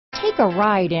Take a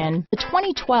ride in the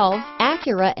 2012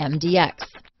 Acura MDX.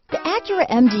 The Acura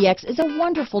MDX is a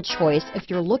wonderful choice if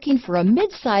you're looking for a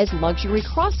mid-size luxury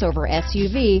crossover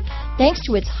SUV thanks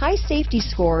to its high safety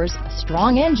scores,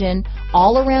 strong engine,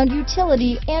 all-around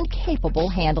utility, and capable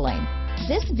handling.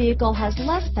 This vehicle has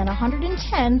less than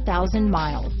 110,000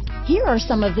 miles. Here are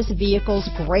some of this vehicle's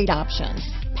great options: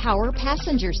 power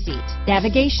passenger seat,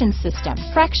 navigation system,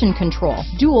 traction control,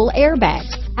 dual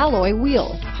airbags, alloy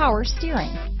wheels, power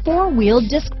steering, four-wheel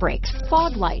disc brakes,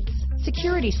 fog lights,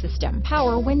 security system,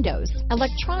 power windows,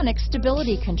 electronic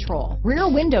stability control, rear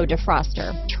window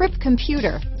defroster, trip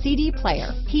computer, CD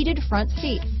player, heated front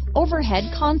seats, overhead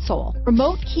console,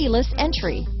 remote keyless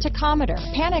entry, tachometer,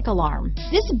 panic alarm.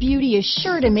 This beauty is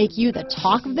sure to make you the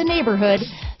talk of the neighborhood,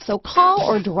 so call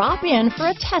or drop in for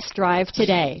a test drive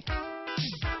today.